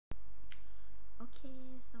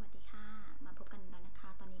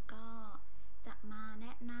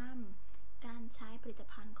การใช้ผลิต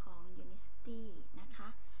ภัณฑ์ของ unicity นะคะ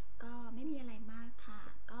ก็ไม่มีอะไรมากค่ะ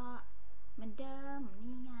ก็เหมือนเดิม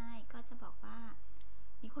นี่ไงก็จะบอกว่า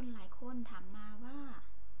มีคนหลายคนถามมาว่า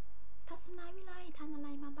ทัศนวิไลทานอะไร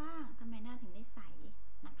มาบ้างทำไมหน้าถึงได้ใส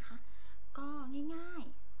นะคะก็ง่าย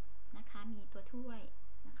ๆนะคะมีตัวถ้วย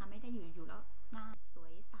นะคะไม่ได้อยู่แล้วหน้าสว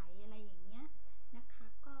ยใสอะไรอย่างเงี้ยนะคะ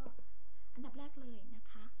ก็อันดับแรกเลยนะ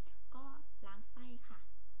คะก็ล้างไส้ค่ะ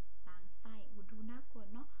ล้างไส้ดูน่ากลัว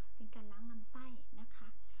เนาะเป็นการล้างลำไส้นะคะ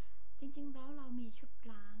จริงๆแล้วเรามีชุด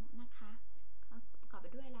ล้างนะคะประกอบไป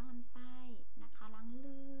ด้วยล้างลำไส้นะคะล้างเ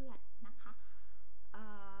ลือดนะคะ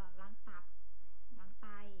ล้างตับล้างไต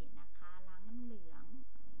นะคะล้างน้ำเหลือง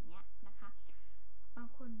อะไรอย่างเงี้ยนะคะบาง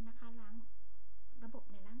คนนะคะล้างระบบ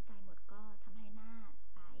ในร่างกายหมดก็ทำให้หน้า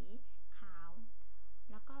ใสขาว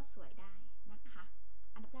แล้วก็สวยได้นะคะ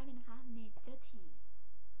อันดับแรกเลยนะคะ Nature Tea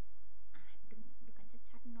ดูกัน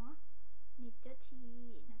ชัดๆเนาะ Nature Tea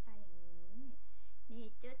หน้าตาอย่างนี้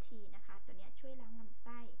Nature Tea นะคะตัวนี้ช่วยล้างลำไ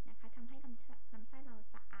ส้นะคะทำให้ลำไส้เรา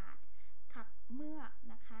สะอาดขับเมือก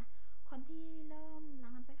นะคะคนที่เริ่มล้า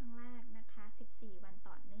งลำไส้ครั้งแรกนะคะ14วัน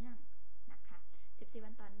ต่อเนื่องนะคะ14วั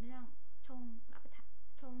นต่อเนื่องช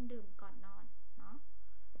งดื่มก่อนนอนเนาะ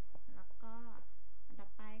แล้วก็อันดับ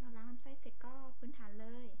ไปก็ล้างลำไส้เสร็จก็พื้นฐานเล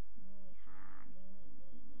ยนี่ค่ะนี่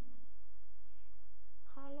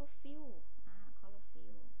คลอโรฟิลคลอโรฟิ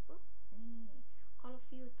ลปุ๊บนี่คลอโร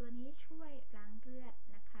ฟิลตัวนี้ช่วยล้างเลือด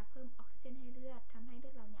นะคะเพิ่มออกซิเจนให้เลือดทำให้เลื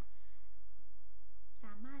อดเราเนี่ยส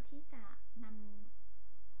ามารถที่จะนำ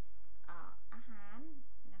อาหาร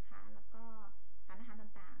นะคะแล้วก็สารอาหาร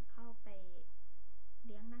ต่างๆเข้าไปเ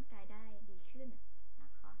ลี้ยงร่างกายได้ดีขึ้นน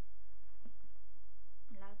ะคะ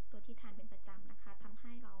แล้วตัวที่ทานเป็นประจำนะคะทำใ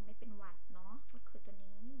ห้เราไม่เป็นหวัดเนาะก็คือตัว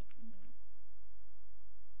นี้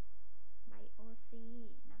ไบโอซี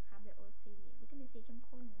นะคะไบโอซีวิตามินซีเข้ม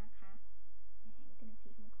ข้นนะคะวิตามินซี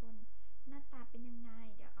เข้มข้นหน้าตาเป็นยังไง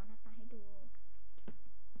เดี๋ยวเอาหน้าตาให้ดู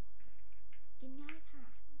กินง่ายค่ะ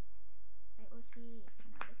ไบโอซีข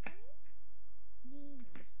นาดเล็กนี่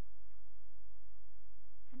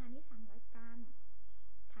ขนาดนี้300 กรัม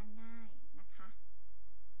ทานง่ายนะคะ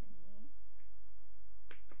ตัวนี้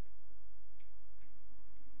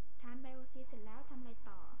ทานไบโอซีเสร็จแล้วทำอะไร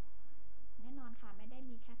ต่อแน่นอนค่ะไม่ได้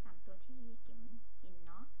มีแค่3ตัวที่กิน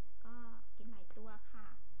เนาะก็กินหลายตัวค่ะ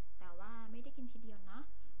แต่ว่าไม่ได้กินทีเดียวนะ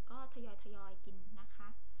ก็ทยอยกินนะคะ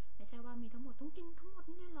ไม่ใช่ว่ามีทั้งหมดต้องกินทั้งหมด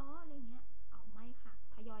นี่เลยเหรออะไรเงี้ยเอาไม่ค่ะ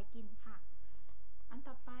ทยอยกินค่ะอัน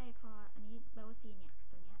ต่อไปพออันนี้ไบโอซีเนี่ย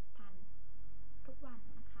ตัวเนี้ยทานทุกวัน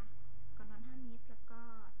นะคะก่อนนอน5 เม็ดแล้วก็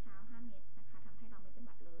เช้า5 เม็ดนะคะทำให้เราไม่เป็นห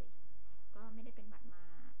วัดเลยก็ไม่ได้เป็นหวัดมา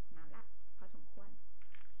นานละพอสมควร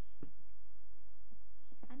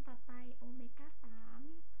อันต่อไปโอเมก้า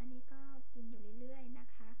3อันนี้ก็กินอยู่เรื่อยๆนะ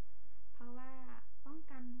คะเพราะว่าป้อง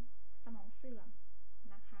กันสมองเสื่อม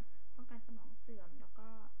นะคะป้องกันสมองเสื่อมแล้วก็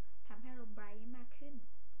ทำให้เราไบรท์มากขึ้น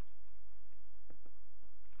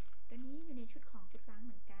ตัวนี้อยู่ในชุดล้างเ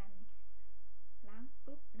หมือนกันล้าง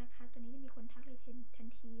ปุ๊บนะคะตัวนี้จะมีคนทักเลยทัน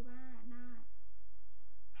ทีว่าหน้า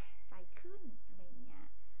ใสขึ้นอะไรอย่างเงี้ย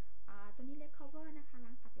ตัวนี้ recover นะคะล้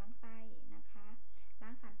างตับล้างไตนะคะล้า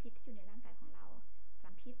งสารพิษที่อยู่ในร่างกายของเราสา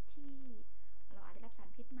รพิษที่เราอาจจะรับสาร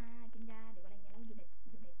พิษมากินยาหรืออะไรเงี้ยแล้วอยู่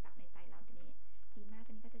ในตับในไตเราตัวนี้ดีมาก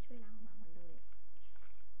ตัวนี้ก็จะช่วยล้างออกมาหมดเลย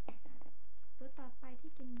ตัวต่อไป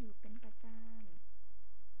ที่กินอยู่เป็นประจำ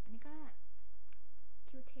อันนี้ก็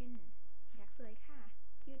Q10 อยากสวยค่ะ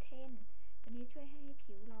Q10 ตัวนี้ช่วยให้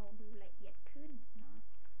ผิวเราดูละเอียดขึ้นเนาะ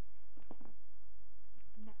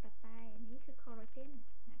อันดับต่อไปนี้คือคอลลาเจน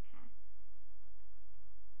นะคะ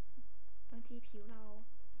บางทีผิวเรา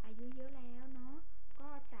อายุเยอะแล้วเนาะก็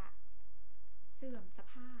จะเสื่อมส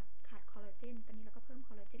ภาพขาดคอลลาเจนตอนนี้เราก็เพิ่มค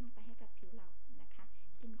อลลาเจนลงไปให้กับผิวเรานะคะ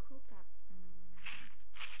กินคู่กับ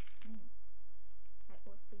ไบโอ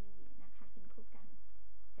ซีนะคะกินคู่กัน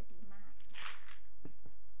จะดีมาก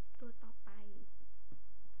ตัวต่อไป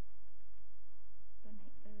ตัวไหน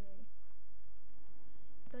เอ่ย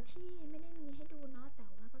ตัวที่ไม่ได้มีให้ดูเนาะแต่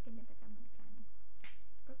ว่าก็กินเป็นประจำเหมือนกัน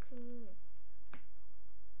ก็คือ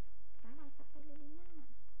สาหร่ายสไปรูลิ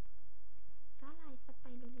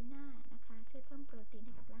น่านะคะช่วยเพิ่มโปรตีนใ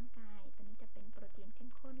ห้กับร่างกายตัวนี้จะเป็นโปรตีนเข้ม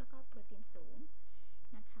ข้นแล้วก็โปรตีนสูง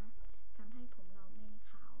นะคะทำให้ผมเราไม่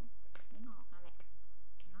ขาวไม่งอกนั่นแหละ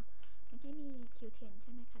เนาะเมื่อกี้มี Q10 ใ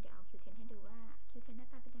ช่ไหมคะเดี๋ยวเอา Q10 ให้ดูว่า Q10 หน้า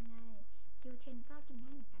ตาเป็นยังไง Q10 ก็กินง่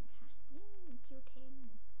ายเหมือนกันค่ะนี่ Q10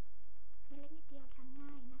 ไม่เล็กนิดเดียวทานง่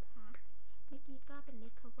ายนะคะเมื่อกี้ก็เป็น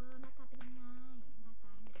Red Cover หน้าตาเป็นยังไงหน้าต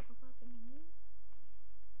า Red Cover เป็นอย่างนี้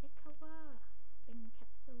Red Cover เป็นแค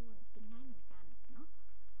ปซูลกินง่ายเหมือนกันเนาะ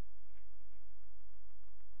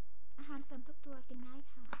อาหารเสริมทุกตัวกินง่าย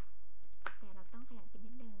ค่ะแต่เราต้องขยันกิน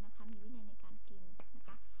นิดนึงนะคะมีวินัยในการกินนะค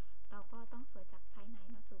ะ เราก็ต้องสวยจากภายใน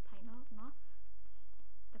มาสู่ภายนอกเนาะ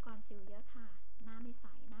แต่ก่อนสิวเยอะค่ะหน้าไม่ใส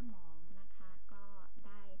หน้าหมองนะคะก็ไ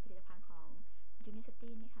ด้ผลิตภัณฑ์ของ unicity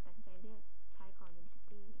นี่ค่ะตัดสินใจเลือกใช้ของ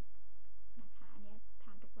unicity นะคะอันนี้ท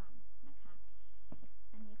านทุกวันนะคะ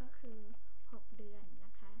อันนี้ก็คือ6เดือนน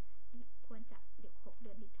ะคะควรจะ6เดื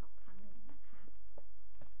อน detox ครั้งหนึ่งนะคะ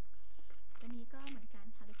ตัวนี้ก็เหมือนกัน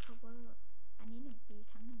ค่ะ recover อันนี้1ปี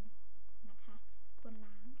ครั้งหนึ่งนะคะควร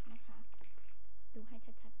ล้างนะคะดูให้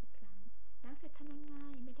ชัดๆอีกครั้งล้างเสร็จทำง่า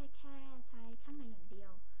ยๆไม่ได้แค่ใช้ข้างในอย่างเดีย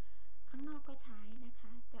วข้างนอกก็ใช้นะค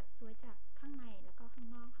ะจะสวยจากข้างในแล้วก็ข้าง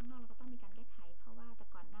นอกเราก็ต้องมีการแก้ไขเพราะว่าแต่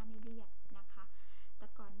ก่อนหน้าไม่เรียบนะคะแต่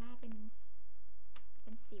ก่อนหน้าเป็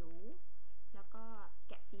นสิวแล้วก็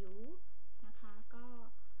แกะสิวนะคะ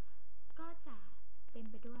ก็จะเต็ม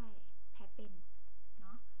ไปด้วยแผลเป็นเน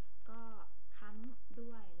าะก็ค้ำ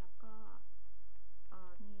ด้วยแล้วก็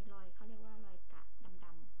มีรอยเขาเรียกว่ารอยกะด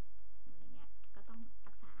ำๆอะไรเงี้ยก็ต้อง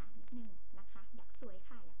รักษานิดนึงนะคะอยากสวย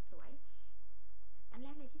ค่ะอยากสวยอันแร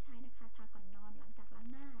กเลยที่ใช้นะคะทาก่อนนอนหลังจากล้าง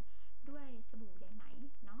หน้าด้วยสบู่ใยไหม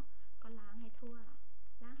เนาะก็ล้างให้ทั่ว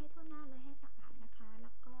หน้าเลยให้สะอาดนะคะแ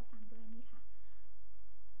ล้วก็ตามด้วยนี่ค่ะ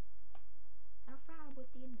อัลฟาอะบู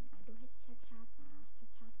ตินดูให้ชัด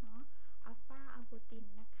ๆเนาะอัลฟาอะบูติน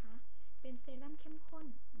นะคะเป็นเซรั่มเข้มข้น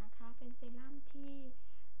นะคะเป็นเซรั่มที่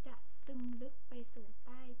จะซึมลึกไปสู่ใ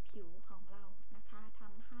ต้ผิวของเรานะคะท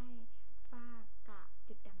ำให้ฝ้ากระ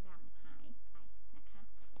จุดด่างดำหายไปนะคะ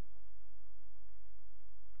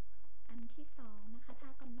อันที่2นะคะทา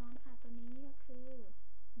ก่อนนอนค่ะตัวนี้ก็คือ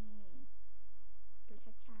นี่ดู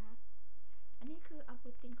ชัดๆอันนี้คืออะบู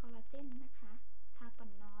ตินคอลลาเจนนะคะทาก่อ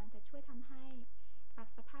นนอนจะช่วยทำให้ปรับ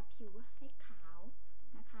สภาพผิวให้ขาว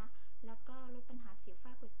นะคะแล้วก็ลดปัญหาสิวฝ้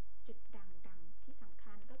ากระจุดด่างดำที่สำ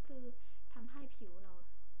คัญก็คือทำให้ผิวเรา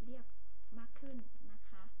เรียบมากขึ้นนะ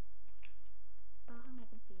คะก็ข้างใน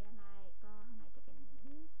เป็นสีอะไรก็ข้างในจะเป็นอย่าง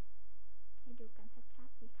นี้ให้ดูกันชัด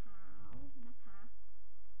ๆสีขาวนะคะ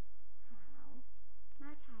ขาวน่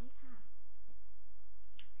าใช้ค่ะ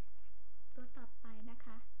ตัวต่อไปนะค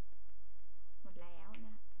ะหมดแล้วน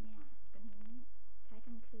ะเนี่ยตัวนี้ใช้ก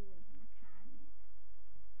ลางคืนนะคะเนี่ย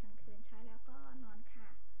กลางคืนใช้แล้วก็นอนค่ะ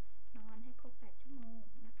นอนให้ครบ8ชั่วโมง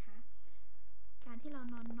นะคะการที่เรา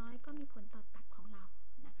นอนน้อยก็มีผลต่อตับของเรา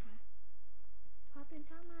นะคะพอตื่นเ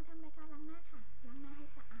ช้ามาทำอะไรคะล้างหน้าค่ะล้างหน้าให้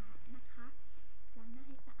สะอาดนะคะล้างหน้าใ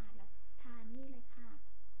ห้สะอาดแล้วทานี่เลยค่ะ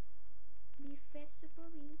BFACE Super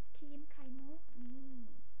Wing ครีมไข่มุกนี่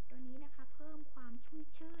ตัวนี้นะคะเพิ่มความชุ่ม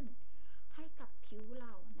ชื่นให้กับผิวเร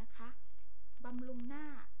านะคะบำรุงหน้า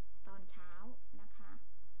ตอนเช้านะคะ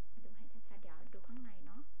ดูให้ชัดๆเดี๋ยวดูข้างใน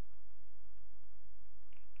เนาะ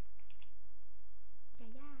แกะ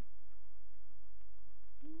ยาก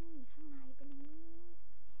นี่ข้างในเป็นอย่างนี้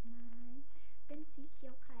เห็นไหมเป็นสีเขี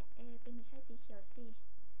ยวไข่เป็นไม่ใช่สีเขียวสิ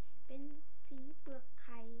เป็นสีเปลือกไ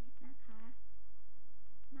ข่นะคะ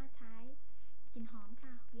น่าใช้กลิ่นหอมค่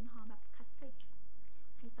ะกลิ่นหอมแบบคลาสสิก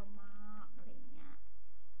ไฮโซมากอะไรอย่างเงี้ย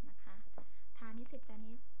นะคะทานี้เสร็จจาน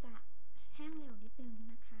นี้จะแห้งเร็วนิดนึง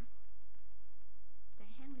นะคะจะ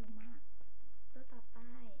แห้งเร็วมากตัวต่อไป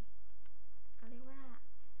เขาเรียกว่า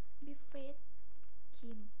BFACE ครี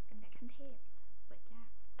มกันแดดขั้นเทพเปิดยาก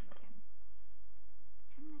เหมือนกัน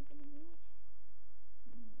ข้างในเป็นอย่างนี้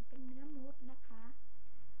นี่เป็นเนื้อมูสนะคะ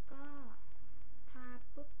ก็ทา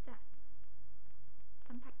ปุ๊บจะ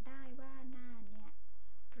สัมผัสได้ว่าหน้าเนี่ย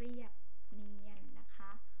เรียบเนียนนะค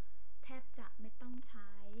ะแทบจะไม่ต้องใ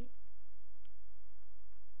ช้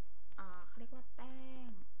เขาเรียกว่าแป้ง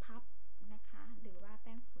พับนะคะหรือว่าแ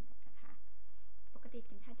ป้งฝุ่นนะคะปกติ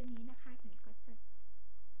กิ่งใช้ตัวนี้นะคะกิ่งก็จะ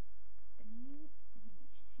ตัวนี้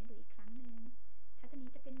ให้ดูอีกครั้งหนึ่งใช้ตัวนี้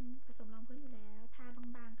จะเป็นผสมรองพื้นอยู่แล้วทาบ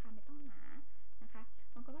างๆค่ะไม่ต้องหนานะคะ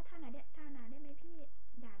บางคนว่าทาหนาได้ไหมพี่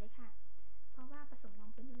อย่าเลยค่ะเพราะว่าผสมรอง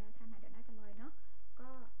พื้นอยู่แล้วทาหนาเดี๋ยวหน้าจะลอยเนาะก็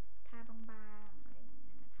ทาบางๆอะไรอย่างเ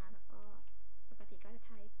งี้ยนะคะแล้วก็ปกติก็จะใ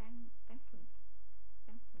ช้แป้งฝุ่น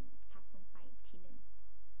ทับลงไปทีหนึ่ง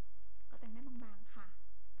ก็แต่งหน้าบางๆค่ะ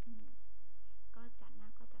ก็จัดหน้า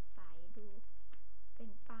ก็จะใสดูเป็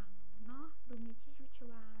นปังเนาะดูมีชีวิตชี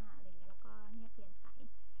วาอะไรเงี้ยแล้วก็เนี่ยเปลี่ยนใส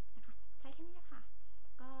นะคะใช้แค่นี้แหละค่ะ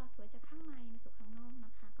ก็สวยจากข้างในมาสู่ข้างนอกน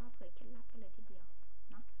ะคะก็เผยเคล็ดลับกันเลยทีเดียว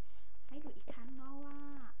เนาะให้ดูอีกครั้งเนาะว่า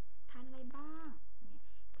ทานอะไรบ้างเนี่ย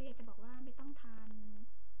คืออยากจะบอกว่าไม่ต้องทาน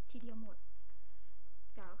ทีเดียวหมด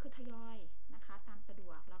ก็คือทยอยนะคะตามสะด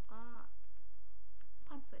วกแล้วก็ค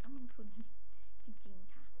วามสวยต้องลงทุนจริง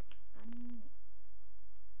ๆค่ะก็นี่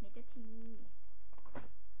เนเจอร์ที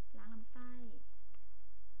ล้างลำไส้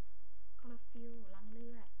คลอโรฟิลล้างเลื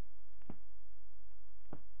อด